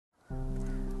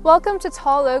Welcome to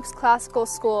Tall Oaks Classical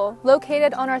School,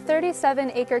 located on our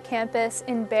 37-acre campus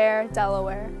in Bear,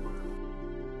 Delaware.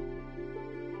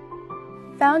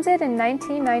 Founded in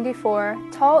 1994,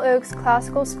 Tall Oaks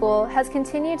Classical School has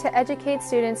continued to educate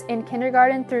students in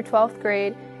kindergarten through 12th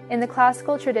grade in the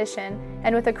classical tradition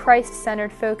and with a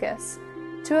Christ-centered focus.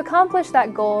 To accomplish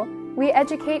that goal, we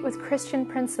educate with Christian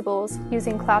principles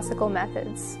using classical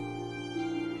methods.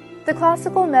 The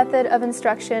classical method of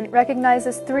instruction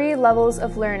recognizes 3 levels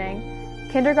of learning.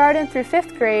 Kindergarten through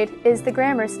 5th grade is the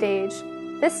grammar stage.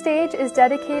 This stage is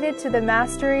dedicated to the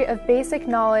mastery of basic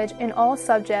knowledge in all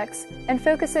subjects and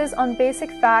focuses on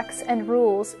basic facts and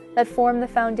rules that form the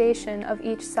foundation of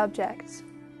each subject.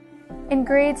 In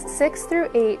grades 6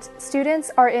 through 8, students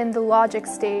are in the logic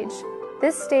stage.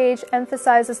 This stage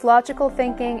emphasizes logical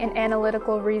thinking and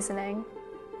analytical reasoning.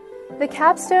 The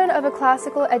capstone of a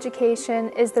classical education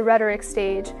is the rhetoric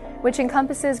stage, which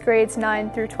encompasses grades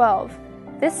 9 through 12.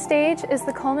 This stage is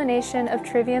the culmination of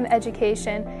trivium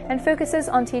education and focuses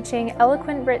on teaching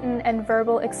eloquent written and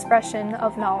verbal expression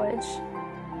of knowledge.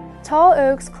 Tall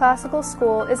Oaks Classical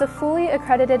School is a fully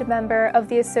accredited member of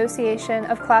the Association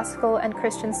of Classical and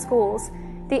Christian Schools.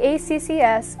 The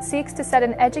ACCS seeks to set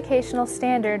an educational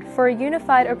standard for a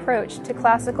unified approach to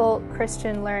classical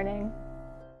Christian learning.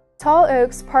 Tall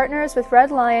Oaks partners with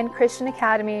Red Lion Christian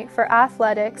Academy for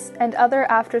athletics and other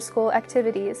after-school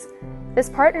activities. This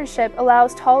partnership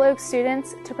allows Tall Oaks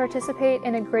students to participate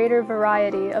in a greater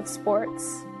variety of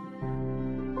sports.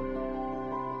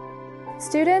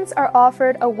 Students are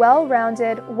offered a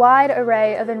well-rounded, wide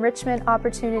array of enrichment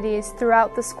opportunities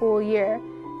throughout the school year.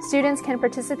 Students can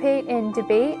participate in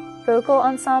debate, vocal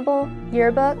ensemble,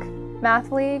 yearbook,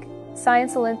 math league,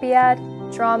 science olympiad,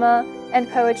 drama, and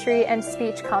poetry and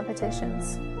speech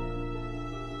competitions.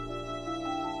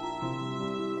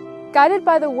 Guided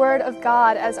by the Word of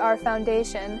God as our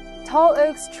foundation, Tall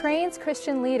Oaks trains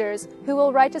Christian leaders who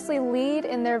will righteously lead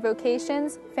in their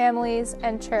vocations, families,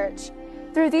 and church.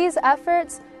 Through these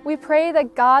efforts, we pray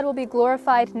that God will be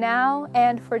glorified now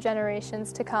and for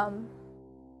generations to come.